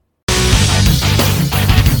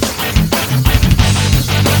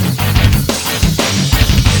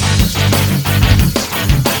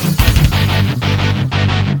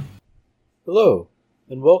Hello,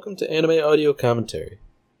 and welcome to Anime Audio Commentary.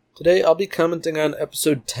 Today I'll be commenting on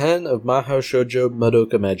episode 10 of Mahou Shoujo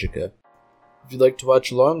Madoka Magica. If you'd like to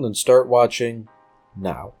watch along, then start watching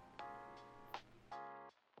now.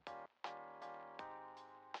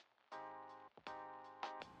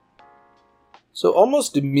 So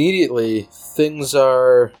almost immediately, things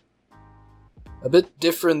are a bit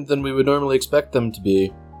different than we would normally expect them to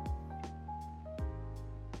be.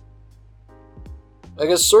 I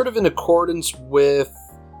guess sort of in accordance with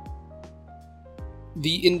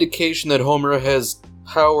the indication that Homura has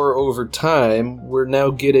power over time, we're now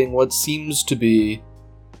getting what seems to be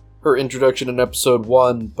her introduction in episode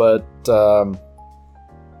 1, but,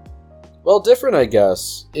 different, I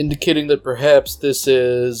guess, indicating that perhaps this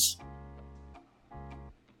is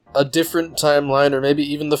a different timeline, or maybe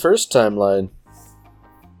even the first timeline.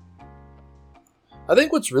 I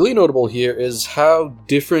think what's really notable here is how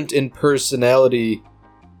different in personality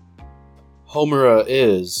Homura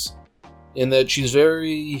is, in that she's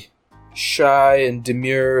very shy and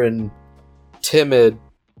demure and timid.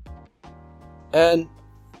 And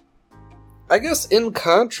I guess in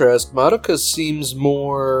contrast, Madoka seems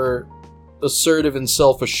more assertive and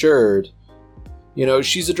self-assured. You know,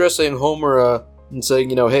 she's addressing Homura and saying,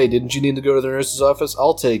 hey, didn't you need to go to the nurse's office?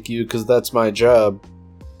 I'll take you, because that's my job.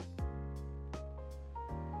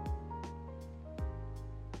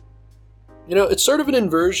 It's sort of an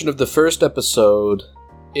inversion of the first episode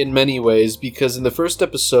in many ways, because in the first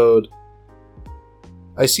episode,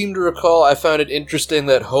 I seem to recall I found it interesting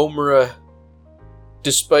that Homura,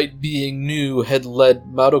 despite being new, had led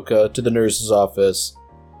Madoka to the nurse's office.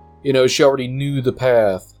 She already knew the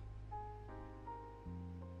path.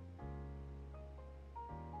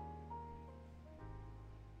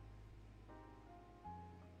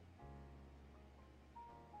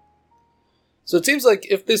 So it seems like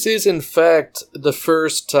if this is in fact the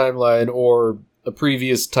first timeline or a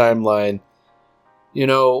previous timeline, in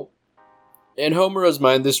Homura's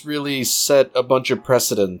mind this really set a bunch of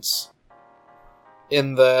precedents.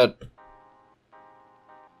 In that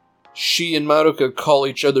she and Madoka call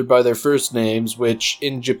each other by their first names, which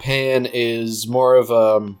in Japan is more of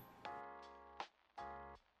a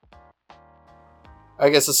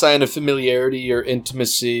sign of familiarity or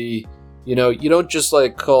intimacy. You don't just,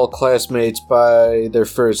 call classmates by their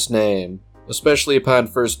first name, especially upon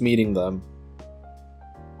first meeting them.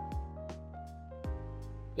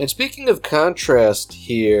 And speaking of contrast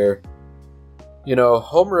here,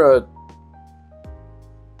 Homura,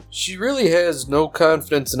 she really has no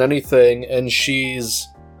confidence in anything, and she's...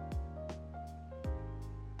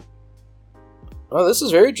 Oh, this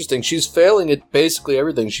is very interesting. She's failing at basically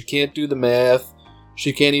everything. She can't do the math.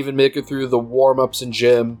 She can't even make it through the warm-ups in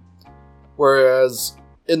gym. Whereas,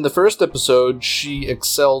 in the first episode, she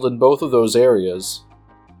excelled in both of those areas.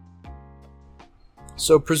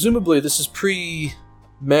 So presumably this is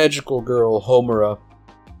pre-magical girl Homura.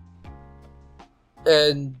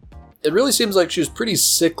 And it really seems like she was pretty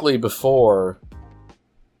sickly before.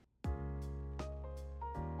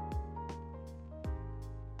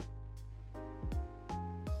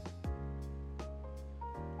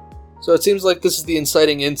 So it seems like this is the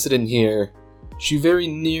inciting incident here. She very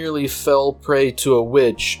nearly fell prey to a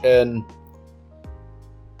witch, and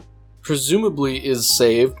presumably is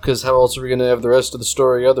saved, because how else are we going to have the rest of the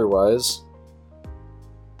story otherwise?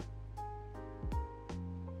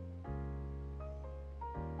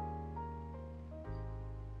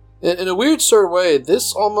 In a weird sort of way,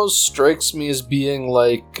 this almost strikes me as being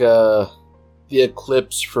like the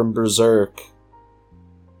eclipse from Berserk.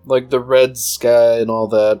 Like the red sky and all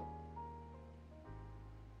that.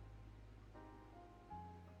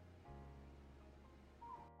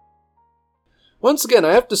 Once again,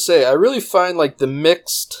 I have to say, I really find, the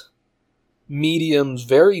mixed mediums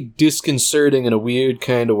very disconcerting in a weird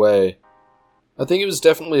kind of way. I think it was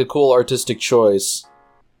definitely a cool artistic choice.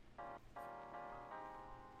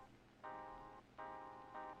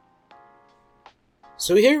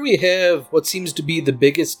 So here we have what seems to be the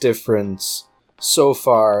biggest difference so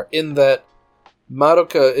far, in that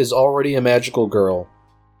Madoka is already a magical girl.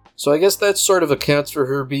 So I guess that sort of accounts for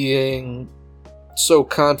her being so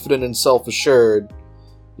confident and self-assured,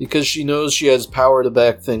 because she knows she has power to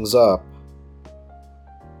back things up.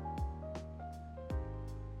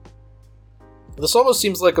 This almost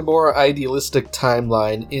seems like a more idealistic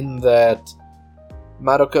timeline, in that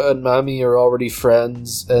Madoka and Mami are already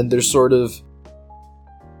friends, and they're sort of,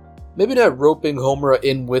 maybe not roping Homura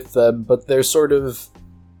in with them, but they're sort of,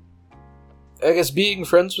 I guess, being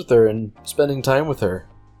friends with her and spending time with her.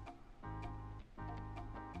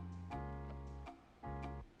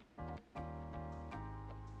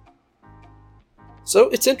 So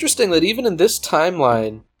it's interesting that even in this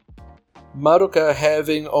timeline, Madoka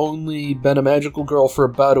having only been a magical girl for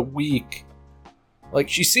about a week, like,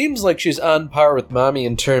 she seems like she's on par with Mami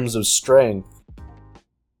in terms of strength.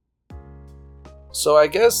 So I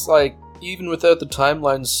guess, like, even without the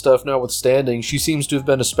timeline stuff notwithstanding, she seems to have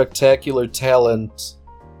been a spectacular talent.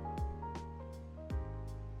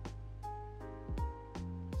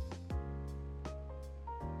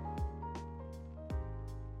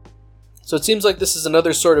 So it seems like this is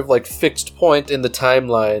another sort of, like, fixed point in the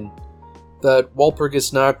timeline, that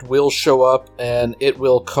Walpurgisnacht will show up and it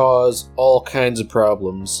will cause all kinds of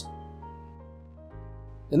problems.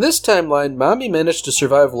 In this timeline, Mami managed to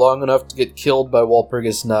survive long enough to get killed by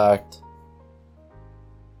Walpurgisnacht.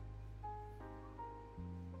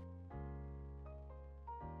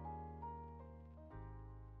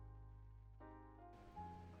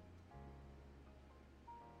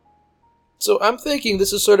 So I'm thinking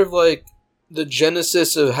this is sort of like the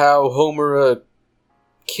genesis of how Homura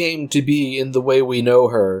came to be in the way we know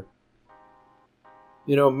her.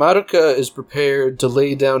 You know, Madoka is prepared to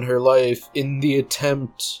lay down her life in the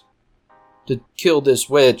attempt to kill this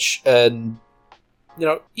witch, and, you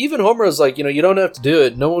know, even Homura's like, you know, you don't have to do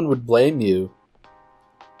it, no one would blame you.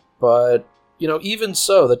 But, you know, even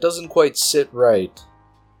so, that doesn't quite sit right.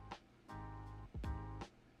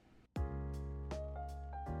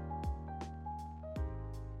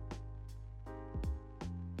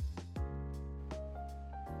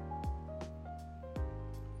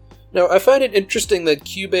 Now, I find it interesting that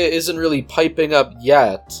Kyubey isn't really piping up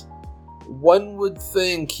yet. One would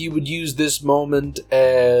think he would use this moment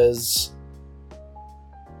as,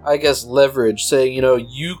 I guess, leverage, saying, you know,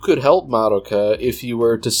 you could help Madoka if you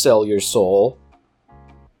were to sell your soul.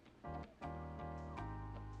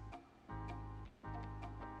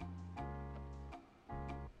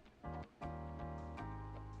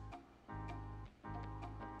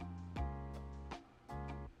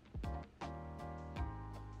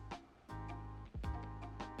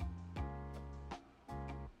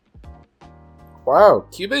 Wow,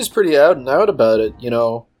 Kyubey's pretty out and out about it, you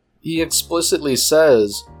know. He explicitly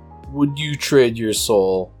says, would you trade your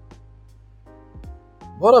soul?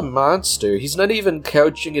 What a monster. He's not even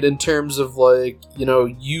couching it in terms of, like, you know,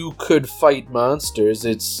 you could fight monsters.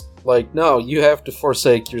 It's like, no, you have to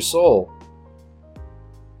forsake your soul.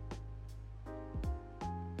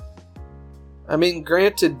 I mean,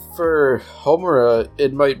 granted, for Homura,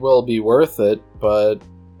 it might well be worth it, but...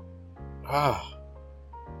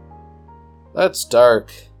 that's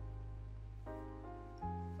dark.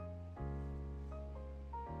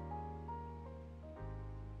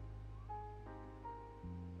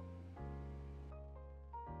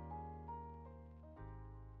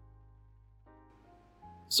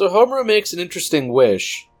 So Homura makes an interesting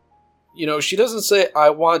wish. You know, she doesn't say, I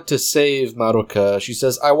want to save Madoka. She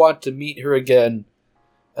says, I want to meet her again,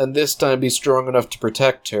 and this time be strong enough to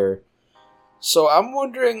protect her. So I'm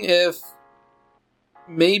wondering if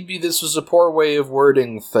maybe this was a poor way of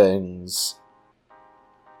wording things.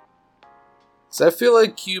 So I feel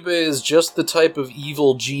like Kyubey is just the type of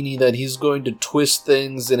evil genie that he's going to twist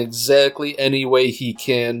things in exactly any way he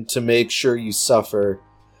can to make sure you suffer.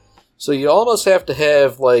 So you almost have to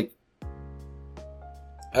have, like,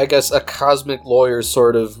 I guess a cosmic lawyer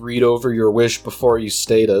sort of read over your wish before you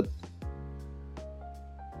state it.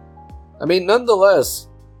 I mean, nonetheless,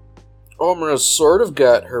 Homura sort of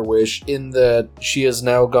got her wish in that she has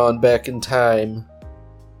now gone back in time.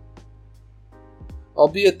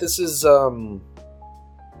 Albeit this is, I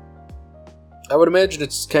would imagine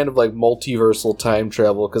it's kind of like multiversal time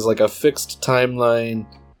travel, because like a fixed timeline,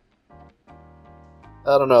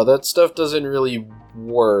 I don't know, that stuff doesn't really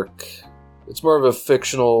work. It's more of a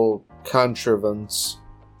fictional contrivance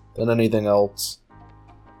than anything else.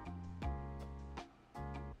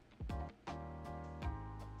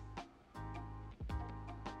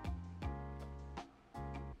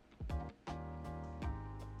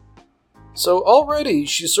 So already,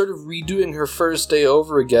 she's sort of redoing her first day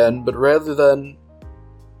over again, but rather than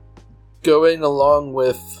going along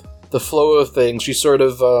with the flow of things, she sort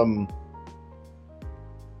of,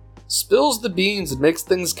 spills the beans and makes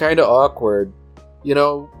things kinda awkward. You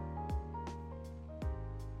know,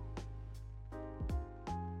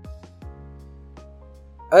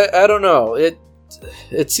 I don't know,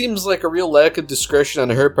 it seems like a real lack of discretion on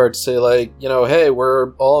her part to say, like, you know, hey,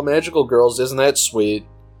 we're all magical girls, isn't that sweet?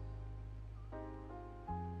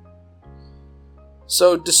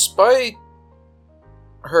 So, despite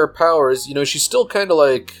her powers, you know, she's still kind of,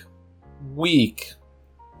 like, weak.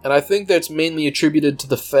 And I think that's mainly attributed to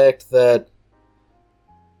the fact that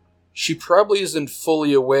she probably isn't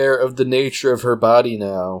fully aware of the nature of her body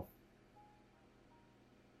now.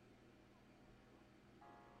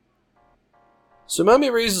 So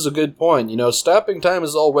Mami raises a good point. Stopping time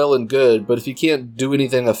is all well and good, but if you can't do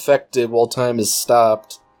anything effective while time is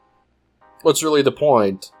stopped, what's really the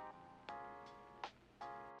point?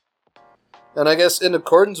 And I guess in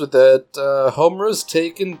accordance with that, Homura's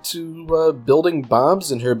taken to building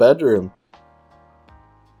bombs in her bedroom.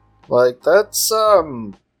 Like, that's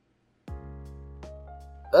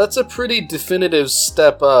a pretty definitive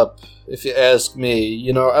step up, if you ask me.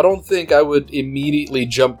 I don't think I would immediately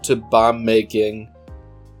jump to bomb making.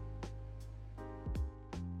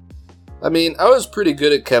 I mean, I was pretty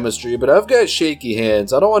good at chemistry, but I've got shaky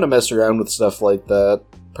hands. I don't want to mess around with stuff like that.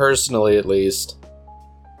 Personally, at least.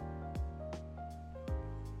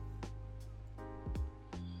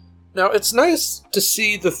 Now, it's nice to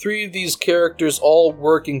see the three of these characters all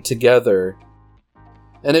working together.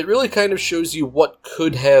 And it really kind of shows you what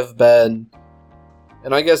could have been,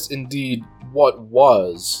 and I guess indeed what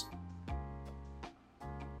was.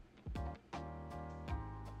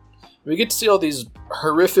 We get to see all these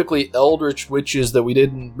horrifically eldritch witches that we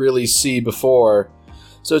didn't really see before.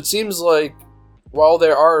 So it seems like, while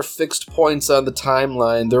there are fixed points on the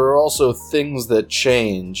timeline, there are also things that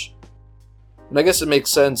change. And I guess it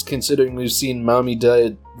makes sense considering we've seen Mami die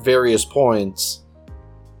at various points.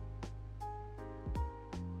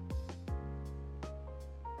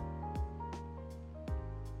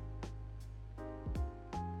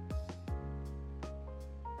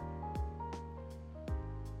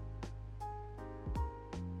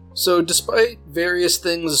 So despite various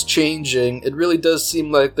things changing, it really does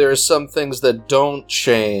seem like there are some things that don't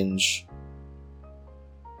change.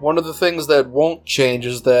 One of the things that won't change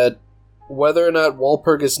is that whether or not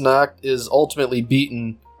Walpurgis Nacht is ultimately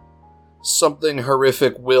beaten, something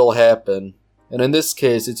horrific will happen. And in this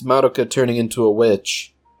case, it's Madoka turning into a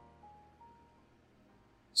witch.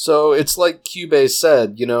 So it's like Kyubey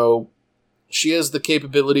said, she has the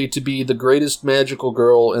capability to be the greatest magical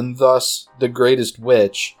girl and thus the greatest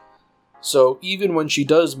witch. So even when she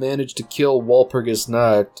does manage to kill Walpurgis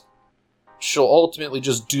Nacht, she'll ultimately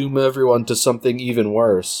just doom everyone to something even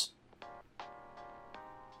worse.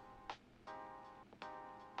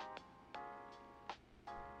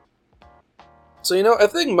 So, I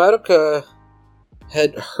think Madoka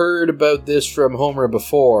had heard about this from Homura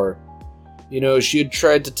before. She had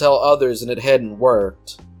tried to tell others and it hadn't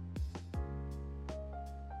worked.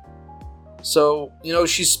 So,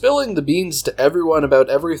 she's spilling the beans to everyone about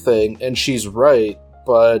everything, and she's right,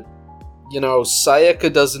 but,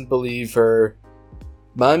 Sayaka doesn't believe her,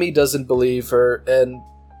 Mami doesn't believe her, and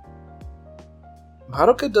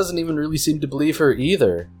Madoka doesn't even really seem to believe her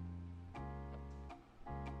either.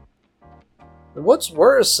 And what's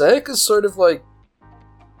worse, Sayaka's sort of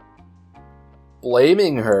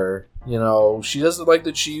blaming her. She doesn't like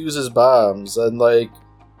that she uses bombs, and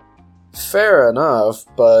fair enough,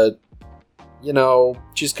 but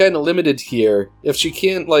she's kind of limited here. If she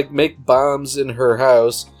can't make bombs in her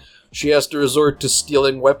house, she has to resort to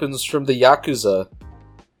stealing weapons from the Yakuza.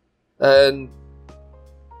 And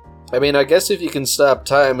I guess if you can stop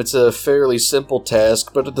time, it's a fairly simple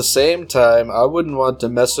task, but at the same time, I wouldn't want to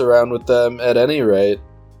mess around with them at any rate.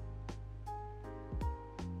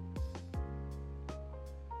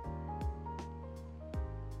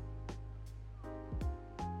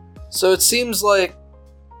 So it seems like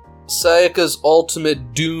Sayaka's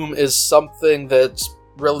ultimate doom is something that's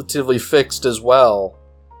relatively fixed as well.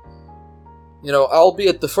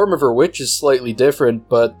 Albeit the form of her witch is slightly different,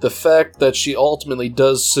 but the fact that she ultimately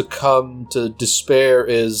does succumb to despair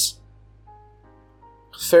is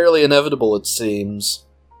fairly inevitable, it seems.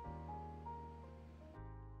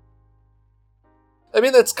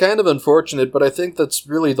 That's kind of unfortunate, but I think that's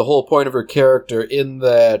really the whole point of her character, in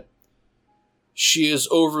that she is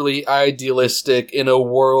overly idealistic in a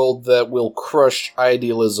world that will crush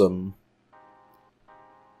idealism.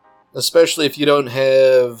 Especially if you don't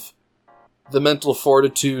have the mental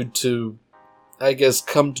fortitude to, I guess,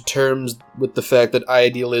 come to terms with the fact that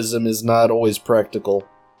idealism is not always practical.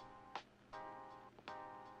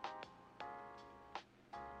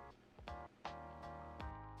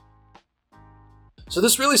 So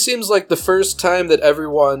this really seems like the first time that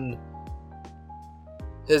everyone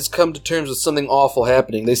has come to terms with something awful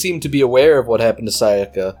happening. They seem to be aware of what happened to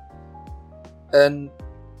Sayaka. And,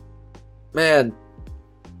 man,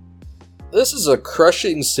 this is a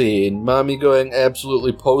crushing scene. Mami going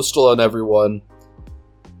absolutely postal on everyone.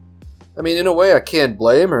 In a way, I can't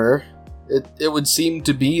blame her. It would seem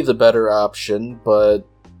to be the better option, but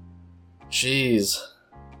jeez.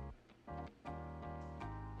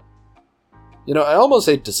 I almost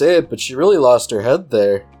hate to say it, but she really lost her head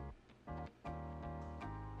there.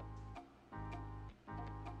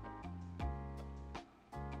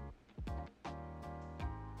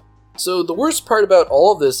 So the worst part about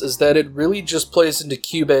all of this is that it really just plays into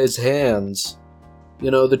Kyubei's hands. You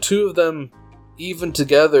know, the two of them, even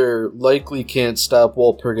together, likely can't stop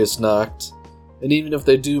Walpurgisnacht. And even if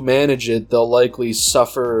they do manage it, they'll likely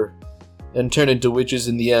suffer and turn into witches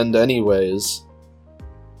in the end anyways.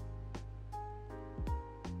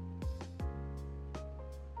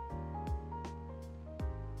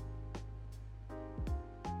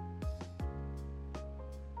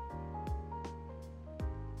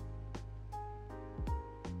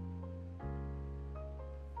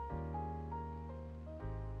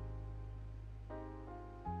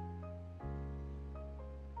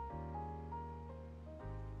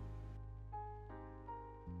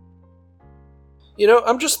 You know,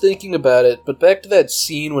 I'm just thinking about it, but back to that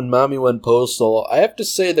scene when Mami went postal, I have to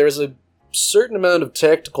say there's a certain amount of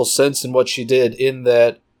tactical sense in what she did, in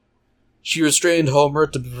that she restrained Homer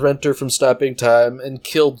to prevent her from stopping time and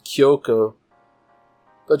killed Kyoko.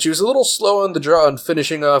 But she was a little slow on the draw in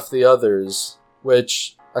finishing off the others,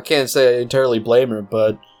 which I can't say I entirely blame her,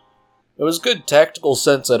 but it was good tactical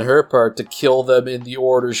sense on her part to kill them in the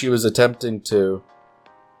order she was attempting to.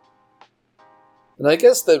 And I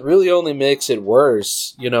guess that really only makes it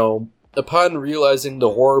worse, you know, upon realizing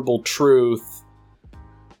the horrible truth,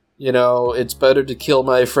 you know, it's better to kill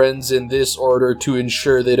my friends in this order to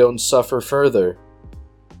ensure they don't suffer further.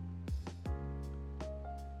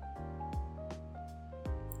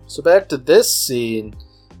 So back to this scene,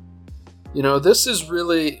 you know, this is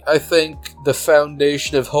really, I think, the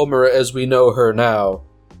foundation of Homura as we know her now.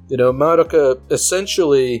 You know, Madoka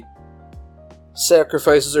essentially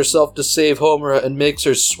sacrifices herself to save Homura and makes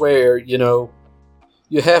her swear, you know,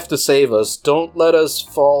 you have to save us. Don't let us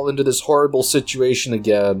fall into this horrible situation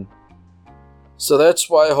again. So that's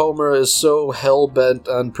why Homura is so hell-bent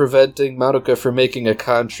on preventing Madoka from making a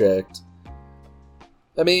contract.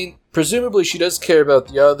 I mean, presumably she does care about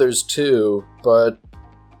the others too, but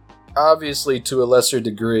obviously to a lesser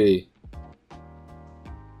degree.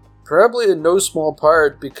 Probably in no small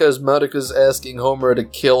part because Madoka's asking Homura to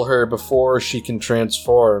kill her before she can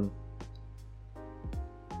transform.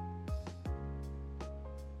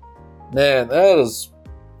 Man, that is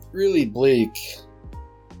really bleak.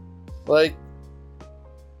 Like,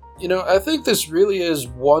 you know, I think this really is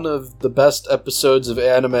one of the best episodes of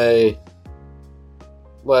anime,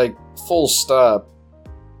 like, full stop.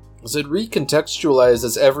 As it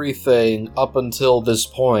recontextualizes everything up until this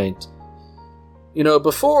point. You know,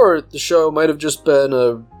 before, the show might have just been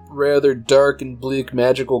a rather dark and bleak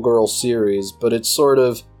magical girl series, but it sort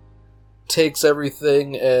of takes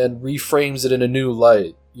everything and reframes it in a new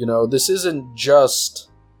light. You know, this isn't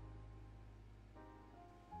just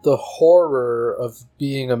the horror of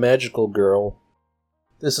being a magical girl.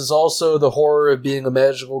 This is also the horror of being a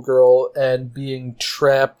magical girl and being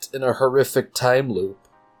trapped in a horrific time loop.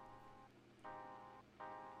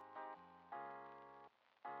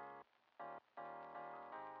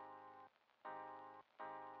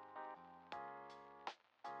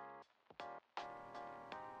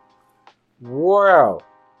 Wow.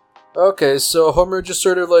 Okay, so Homer just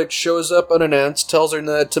sort of like shows up unannounced, tells her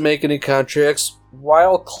not to make any contracts,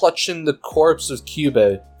 while clutching the corpse of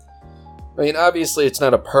Kyubei. I mean, obviously it's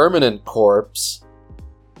not a permanent corpse,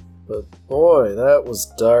 but boy, that was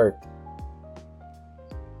dark.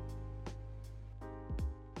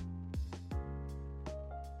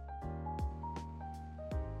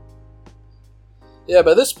 Yeah,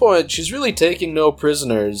 by this point, she's really taking no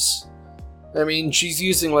prisoners. I mean, she's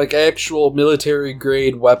using, like, actual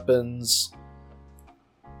military-grade weapons,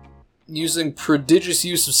 using prodigious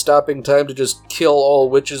use of stopping time to just kill all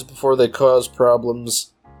witches before they cause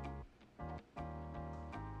problems.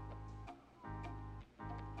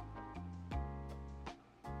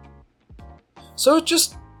 So it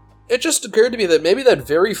just occurred to me that maybe that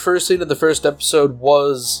very first scene of the first episode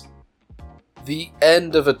was the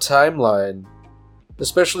end of a timeline.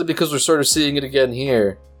 Especially because we're sort of seeing it again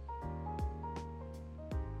here.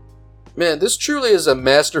 Man, this truly is a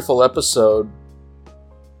masterful episode.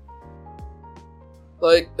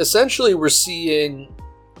 Like, essentially we're seeing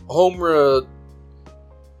Homura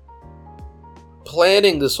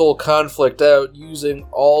planning this whole conflict out, using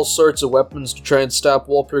all sorts of weapons to try and stop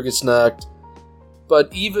Walpurgisnacht.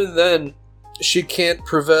 But even then, she can't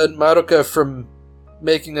prevent Madoka from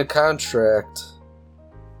making a contract.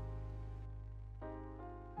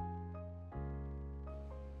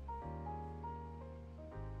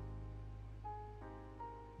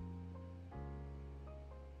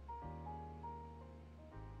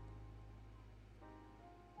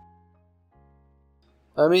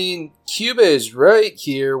 I mean, Kyubei's right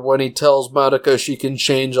here when he tells Madoka she can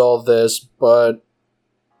change all this, but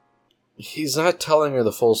he's not telling her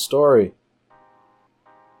the full story.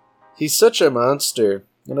 He's such a monster.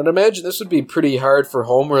 And I'd imagine this would be pretty hard for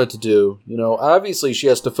Homura to do. You know, obviously she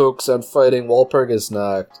has to focus on fighting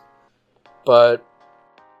Walpurgisnacht. But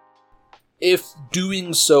if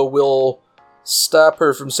doing so will stop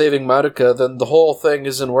her from saving Madoka, then the whole thing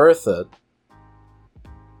isn't worth it.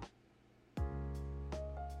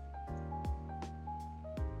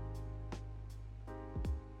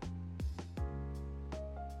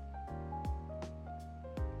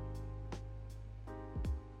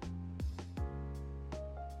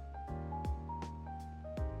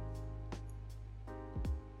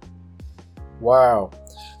 Wow.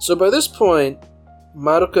 So by this point,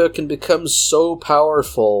 Madoka can become so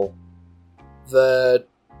powerful that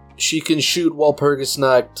she can shoot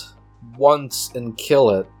Walpurgisnacht once and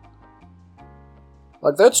kill it.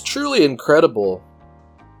 Like, that's truly incredible.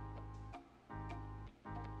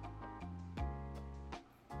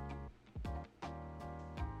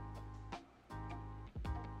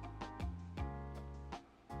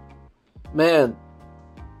 Man,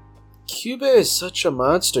 Kyubey is such a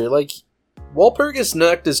monster. Like,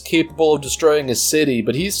 Walpurgisnacht is capable of destroying a city,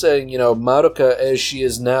 but he's saying, you know, Madoka, as she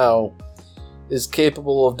is now, is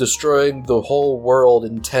capable of destroying the whole world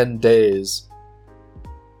in 10 days.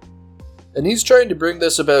 And he's trying to bring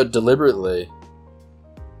this about deliberately.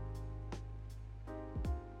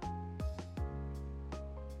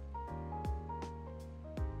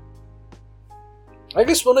 I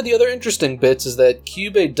guess one of the other interesting bits is that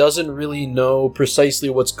Kyubey doesn't really know precisely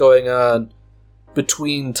what's going on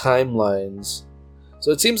between timelines.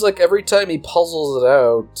 So it seems like every time he puzzles it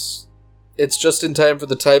out, it's just in time for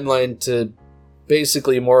the timeline to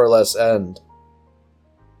basically more or less end.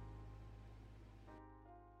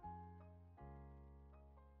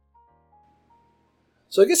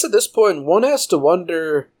 So I guess at this point, one has to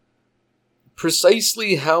wonder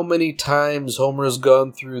precisely how many times Homura's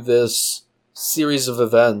gone through this series of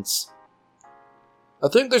events. I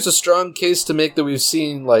think there's a strong case to make that we've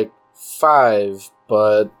seen, like, 5,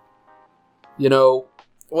 but, you know,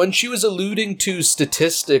 when she was alluding to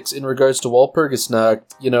statistics in regards to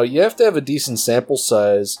Walpurgisnacht, you know, you have to have a decent sample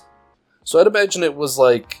size. So I'd imagine it was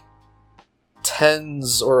like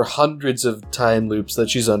tens or hundreds of time loops that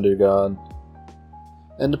she's undergone.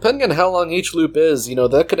 And depending on how long each loop is, you know,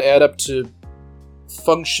 that could add up to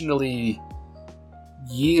functionally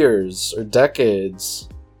years or decades.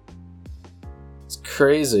 It's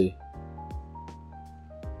crazy.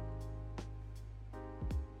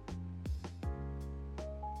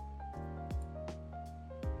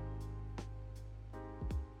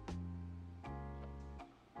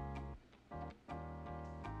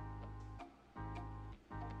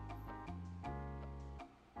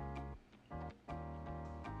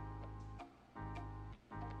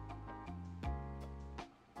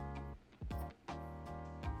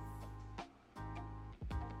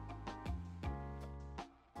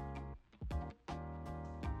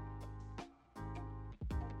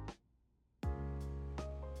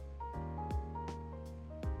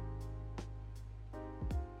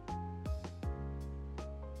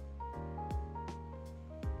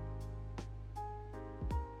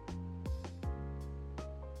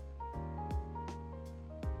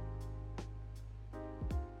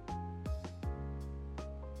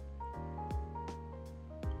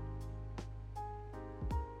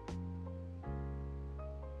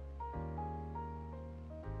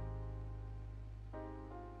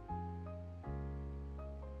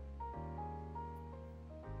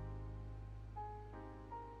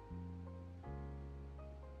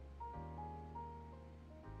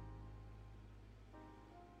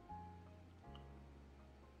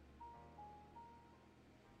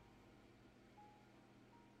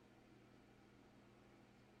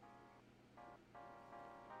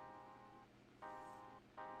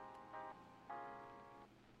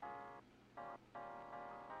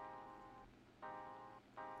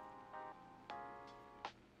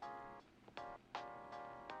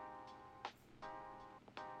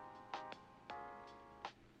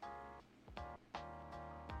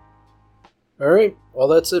 Alright, well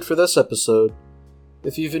that's it for this episode.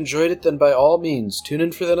 If you've enjoyed it, then by all means, tune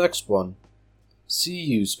in for the next one. See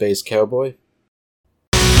you, Space Cowboy.